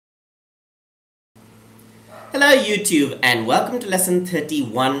Hello YouTube and welcome to lesson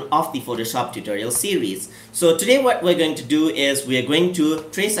 31 of the Photoshop tutorial series. So today what we're going to do is we're going to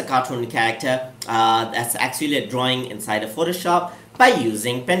trace a cartoon character that's actually a drawing inside of Photoshop by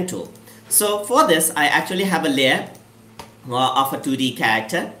using pen tool. So for this I actually have a layer of a 2D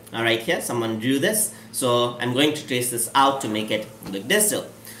character. Alright, here someone drew this, so I'm going to trace this out to make it look digital.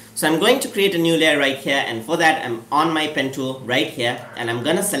 So I'm going to create a new layer right here, and for that I'm on my pen tool right here and I'm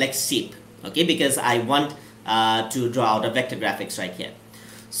gonna select shape, okay, because I want to draw out a vector graphics right here.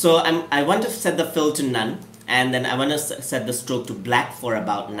 So I want to set the fill to none, and then I want to set the stroke to black for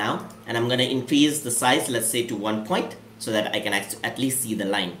about now, and I'm going to increase the size, let's say to 1 point, so that I can at least see the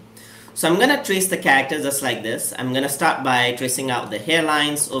line. So I'm going to trace the character just like this. I'm going to start by tracing out the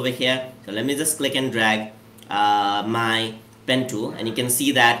hairlines over here. So let me just click and drag my pen tool, and you can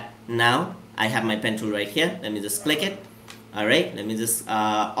see that now I have my pen tool right here. Let me just click it. Alright, let me just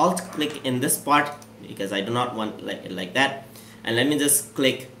alt click in this part because I do not want it like that, and let me just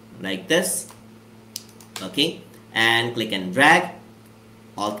click like this, okay, and click and drag,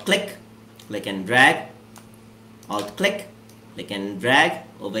 alt click, click and drag, alt click, click and drag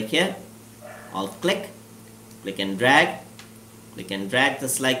over here, alt click, click and drag,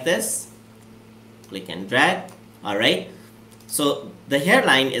 just like this, click and drag. Alright, so the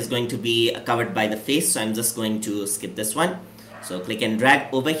hairline is going to be covered by the face, so I'm just going to skip this one. So click and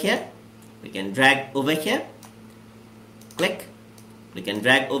drag over here, click and drag over here, click and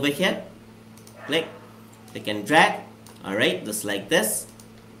drag over here, click and drag. Alright, just like this,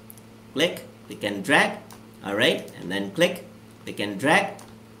 click and drag. Alright, and then click and drag,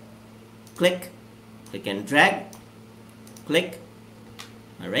 click and drag, click.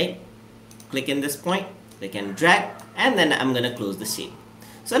 Alright, click in this point, click and drag, and then I'm gonna close the shape.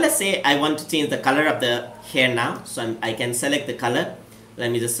 So let's say I want to change the color of the hair now, so I can select the color. Let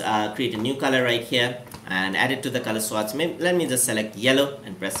me just create a new color right here and add it to the color swatch. Let me just select yellow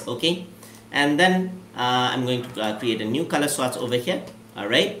and press OK, and then I'm going to create a new color swatch over here.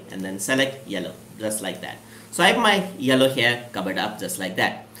 Alright, and then select yellow, just like that. So I have my yellow hair covered up just like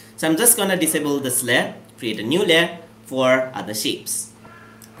that. So I'm just gonna disable this layer, create a new layer for other shapes.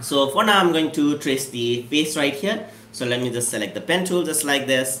 So for now I'm going to trace the face right here. So let me just select the pen tool just like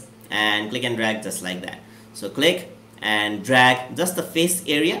this and click and drag just like that. So click and drag just the face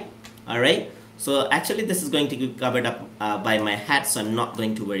area. Alright, so actually this is going to be covered up by my hat, so I'm not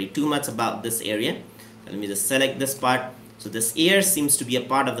going to worry too much about this area. So let me just select this part. So this ear seems to be a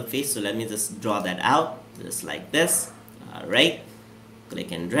part of the face, so let me just draw that out just like this. Alright,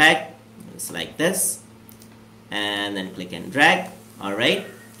 click and drag just like this, and then click and drag. Alright,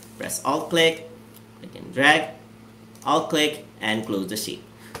 press alt click and drag, alt click, and close the shape.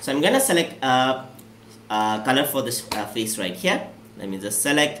 So I'm gonna select color for this face right here. Let me just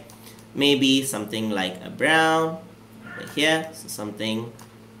select maybe something like a brown right here, so something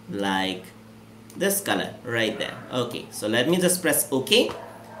like this color right there. Okay, so let me just press OK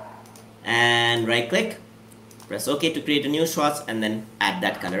and right click, press OK to create a new swatch, and then add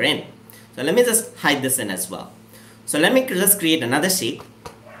that color in. So let me just hide this in as well. So let me just create another shape,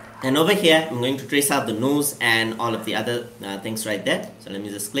 and over here I'm going to trace out the nose and all of the other things right there. So let me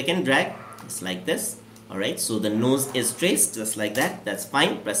just click and drag just like this. Alright, so the nose is traced just like that. That's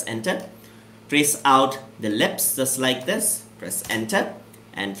fine. Press enter. Trace out the lips just like this. Press enter.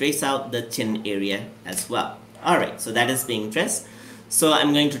 And trace out the chin area as well. Alright, so that is being traced. So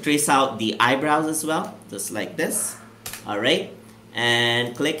I'm going to trace out the eyebrows as well, just like this. Alright,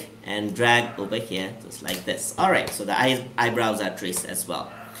 and click and drag over here just like this. Alright, so the eyebrows are traced as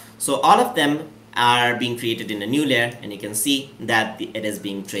well. So all of them are being created in a new layer, and you can see that it is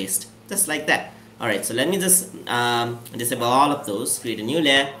being traced just like that. Alright, so let me just disable all of those, create a new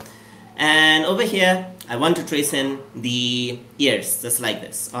layer, and over here I want to trace in the ears just like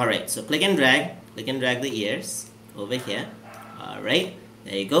this. Alright, so click and drag the ears over here. Alright,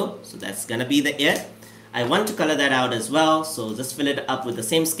 there you go. So that's gonna be the ear. I want to color that out as well, so just fill it up with the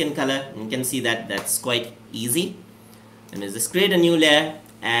same skin color, and you can see that that's quite easy. Let me just create a new layer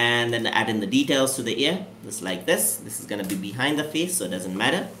and then add in the details to the ear just like this. This is gonna be behind the face, so it doesn't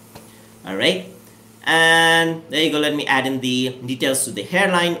matter. Alright, and there you go. Let me add in the details to the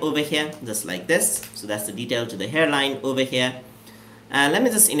hairline over here just like this. So that's the detail to the hairline over here, and let me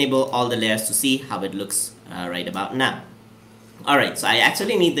just enable all the layers to see how it looks right about now. Alright, so I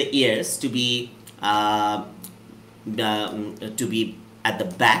actually need the ears to be at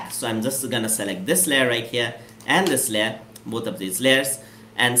the back, so I'm just gonna select this layer right here and this layer, both of these layers,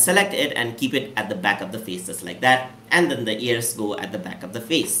 and select it and keep it at the back of the face just like that, and then the ears go at the back of the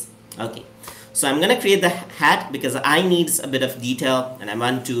face. Okay, So I'm going to create the hat because I need a bit of detail and I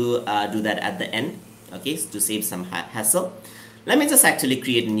want to do that at the end. okay, to save some hassle. Let me just actually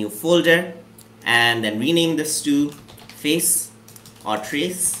create a new folder and then rename this to face or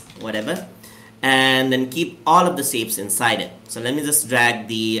trace, whatever, and then keep all of the shapes inside it. So let me just drag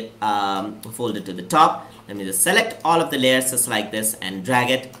the folder to the top. Let me just select all of the layers just like this and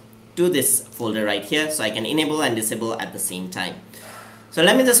drag it to this folder right here, so I can enable and disable at the same time. So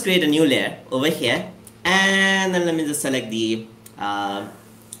let me just create a new layer over here, and then let me just select the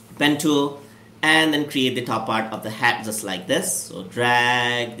pen tool and then create the top part of the hat just like this. So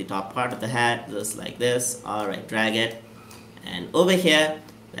drag the top part of the hat just like this. Alright, drag it, and over here,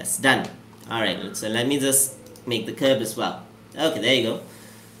 that's done. Alright, so let me just make the curve as well. Okay, there you go.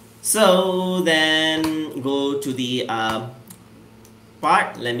 So then go to the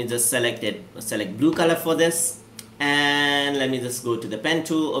part. Let me just select blue color for this, and let me just go to the pen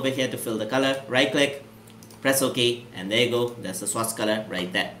tool over here to fill the color. Right click, press OK, and there you go. That's the swatch color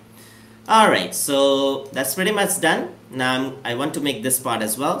right there. Alright, so that's pretty much done. Now I want to make this part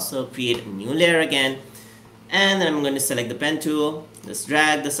as well, so create a new layer again, and then I'm going to select the pen tool, just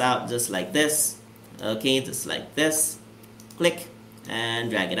drag this out just like this. Okay, just like this. Click and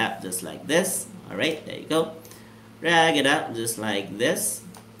drag it out just like this. Alright, there you go. Drag it out just like this.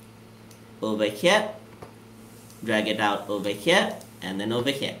 Over here. Drag it out over here, and then over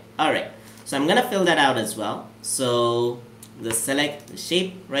here. Alright, so I'm going to fill that out as well. So just select the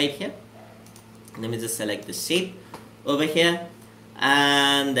shape right here. Let me just select the shape over here,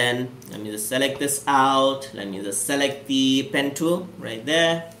 and then let me just select this out. Let me just select the pen tool right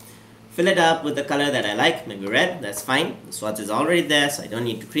there, fill it up with the color that I like, maybe red. That's fine. The swatch is already there, so I don't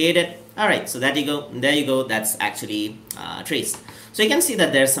need to create it. Alright, so there you go. That's actually traced. So you can see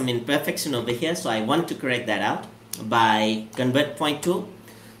that there's some imperfection over here, so I want to correct that out by convert point tool.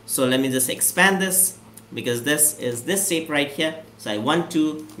 So let me just expand this, because this is this shape right here, so I want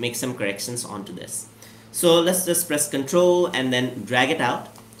to make some corrections onto this. So let's just press Control and then drag it out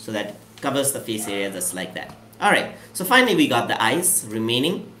so that it covers the face area just like that. Alright, so finally we got the eyes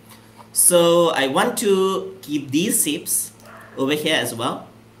remaining. So I want to keep these shapes over here as well.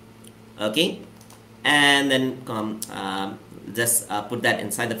 Okay, and then just put that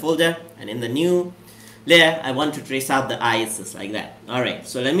inside the folder, and in the new layer I want to trace out the eyes just like that. Alright,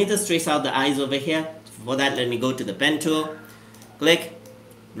 so let me just trace out the eyes over here. For that, let me go to the pen tool, click,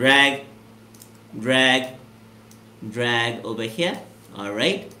 drag, drag, drag over here.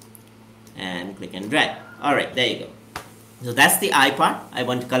 Alright, and click and drag. Alright, there you go. So that's the eye part. I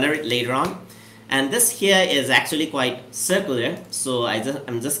want to color it later on, and this here is actually quite circular, so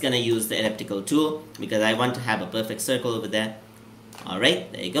I'm just gonna use the elliptical tool because I want to have a perfect circle over there.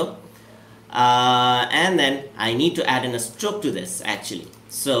 Alright, there you go. And then I need to add in a stroke to this actually.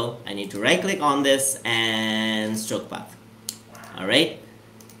 So I need to right click on this and stroke path. Alright.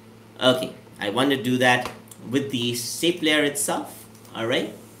 Okay, I want to do that with the shape layer itself.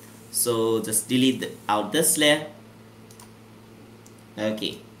 Alright. So just delete out this layer.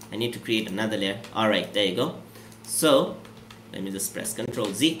 Okay, I need to create another layer. Alright, there you go. So let me just press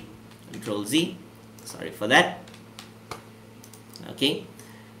Control Z. Control Z. Sorry for that. Okay.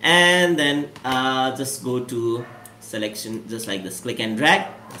 And then just go to selection just like this, click and drag.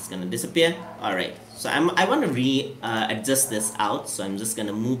 It's gonna disappear. Alright, so I want to adjust this out, so I'm just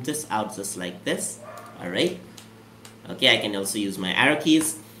gonna move this out just like this. Alright, okay, I can also use my arrow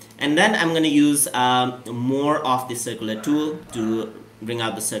keys, and then I'm gonna use more of the circular tool to bring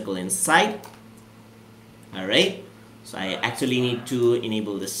out the circle inside. Alright, so I actually need to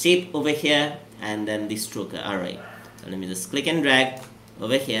enable the shape over here and then the stroke. Alright, so let me just click and drag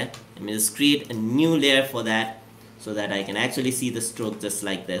over here. Let me just create a new layer for that, so that I can actually see the stroke just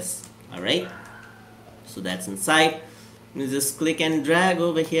like this. Alright, so that's inside. Let me just click and drag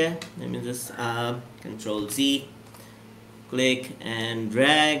over here. Let me just Control Z, click and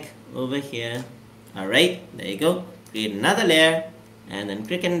drag over here. Alright, there you go. Create another layer and then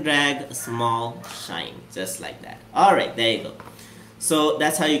click and drag a small shine just like that. Alright, there you go. So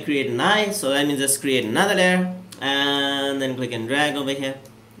that's how you create an eye. So let me just create another layer and then click and drag over here.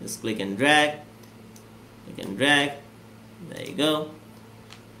 Just click and drag. Click and drag. There you go.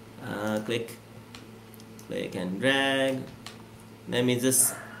 Click and drag. Let me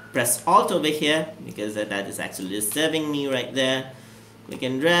just press Alt over here because that is actually disturbing me right there. Click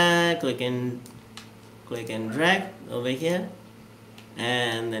and drag. Click and drag over here,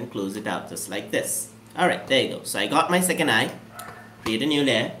 and then close it out just like this. Alright, there you go. So I got my second eye. Create a new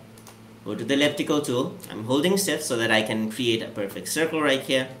layer. Go to the elliptical tool. I'm holding shift so that I can create a perfect circle right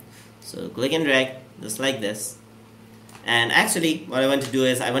here. So click and drag just like this. And actually what I want to do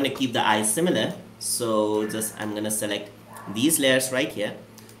is I want to keep the eyes similar. So I'm going to select these layers right here.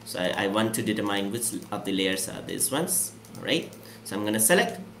 So I want to determine which of the layers are these ones. Alright, so I'm going to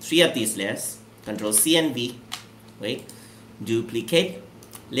select 3 of these layers, Control C and V, wait, duplicate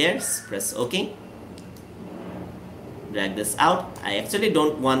layers, press OK, drag this out. I actually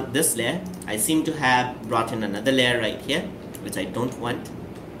don't want this layer. I seem to have brought in another layer right here, which I don't want.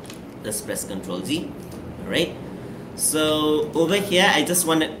 Just press Control Z. Alright, so over here I just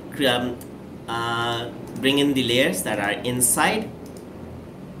want to bring in the layers that are inside.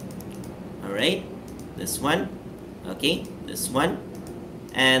 Alright, this one, okay, this one,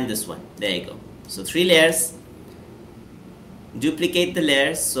 and this one. There you go. So 3 layers. Duplicate the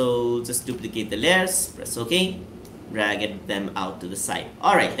layers. So just duplicate the layers, press OK, drag them out to the side.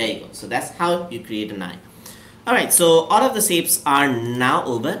 Alright, there you go. So that's how you create an eye. Alright, so all of the shapes are now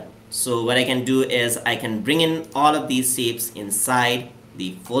over. So what I can do is I can bring in all of these shapes inside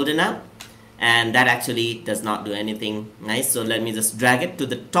the folder now, and that actually does not do anything nice. So let me just drag it to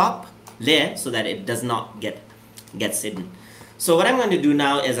the top layer so that it does not gets hidden. So what I'm going to do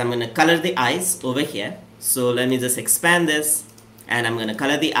now is I'm going to color the eyes over here. So let me just expand this, and I'm going to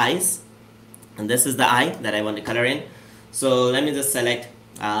color the eyes, and this is the eye that I want to color in. So let me just select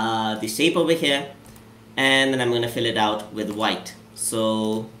the shape over here, and then I'm going to fill it out with white.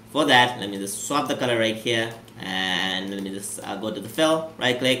 So for that, let me just swap the color right here, and let me just go to the fill,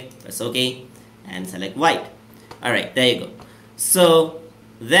 right click, press OK, and select white. Alright, there you go. So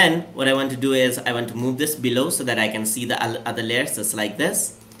then what I want to do is I want to move this below so that I can see the other layers, just like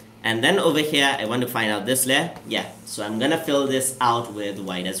this. And then over here I want to find out this layer. Yeah, so I'm gonna fill this out with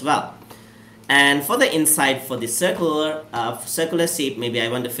white as well. And for the inside, for the circular shape, maybe I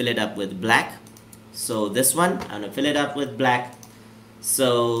want to fill it up with black. So this one, I'm gonna fill it up with black.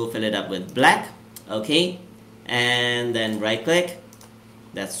 So fill it up with black, okay, and then right click,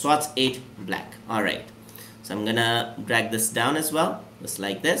 that's swatch 8 black. Alright, so I'm gonna drag this down as well, just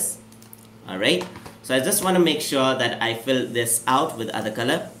like this. Alright, so I just want to make sure that I fill this out with other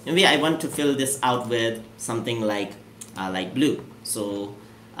color. Maybe I want to fill this out with something like blue, so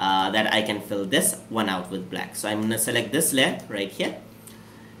that I can fill this one out with black. So I'm gonna select this layer right here,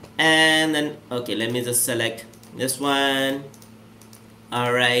 and then okay, let me just select this one.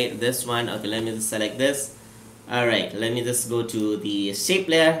 Alright, this one. Okay, let me just select this. Alright, let me just go to the shape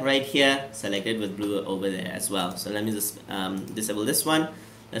layer right here, select it with blue over there as well. So let me just disable this one.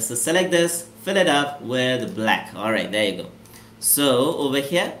 Let's just select this, fill it up with black. Alright, there you go. So over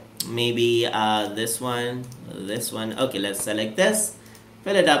here, maybe this one. Okay, let's select this,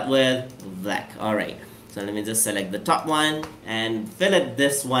 fill it up with black. Alright, so let me just select the top one and fill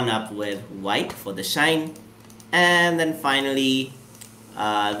this one up with white for the shine. And then finally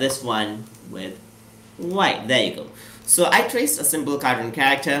this one with white. There you go. So I traced a simple cartoon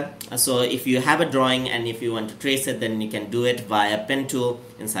character. So if you have a drawing and if you want to trace it, then you can do it via pen tool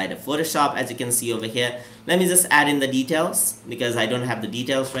inside of Photoshop, as you can see over here. Let me just add in the details because I don't have the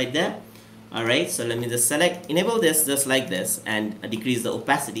details right there. Alright, so let me just select, enable this just like this, and decrease the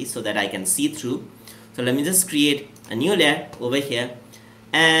opacity so that I can see through. So let me just create a new layer over here,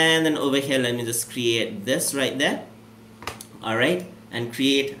 and then over here let me just create this right there. Alright, and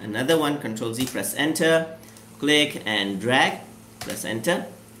create another one. Control Z, press enter, click and drag, press enter,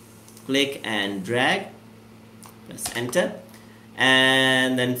 click and drag, press enter.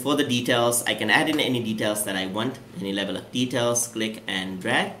 And then for the details, I can add in any details that I want, any level of details, click and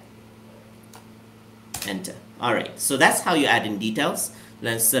drag, enter. Alright, so that's how you add in details.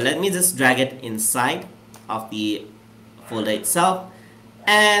 So let me just drag it inside of the folder itself,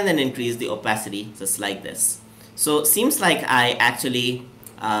 and then increase the opacity just like this. So it seems like I actually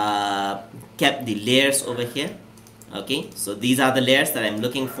kept the layers over here. Okay, so these are the layers that I'm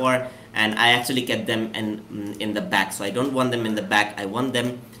looking for, and I actually kept them in the back. So I don't want them in the back, I want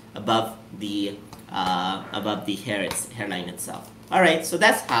them above the hairline itself. Alright, so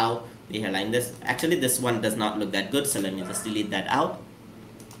that's how the hairline. This one does not look that good, so let me just delete that out.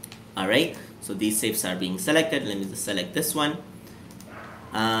 Alright, so these shapes are being selected. Let me just select this one.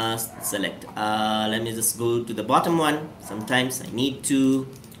 Let me just go to the bottom one. Sometimes I need to,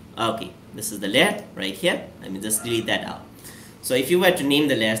 okay, this is the layer right here. Let me just delete that out. So if you were to name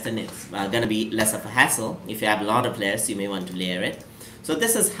the layers, then it's gonna be less of a hassle. If you have a lot of layers, you may want to layer it. So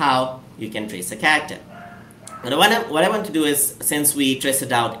this is how you can trace a character. But what I want to do is, since we trace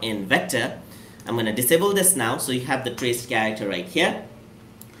it out in vector, I'm gonna disable this now. So you have the traced character right here.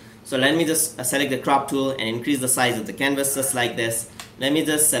 So let me just select the crop tool and increase the size of the canvas just like this. Let me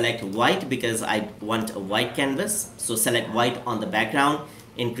just select white because I want a white canvas. So select white on the background,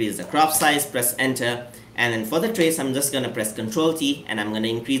 increase the crop size, press enter, And then for the trace, I'm just going to press Ctrl T and I'm going to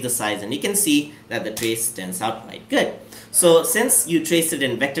increase the size, and you can see that the trace turns out quite good. So since you traced it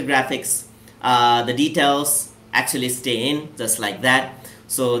in vector graphics, the details actually stay in just like that.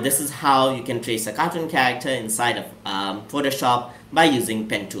 So this is how you can trace a cartoon character inside of Photoshop by using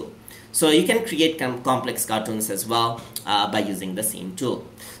pen tool. So you can create complex cartoons as well by using the same tool.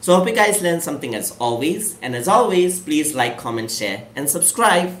 So I hope you guys learned something as always. And as always, please like, comment, share, and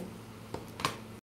subscribe.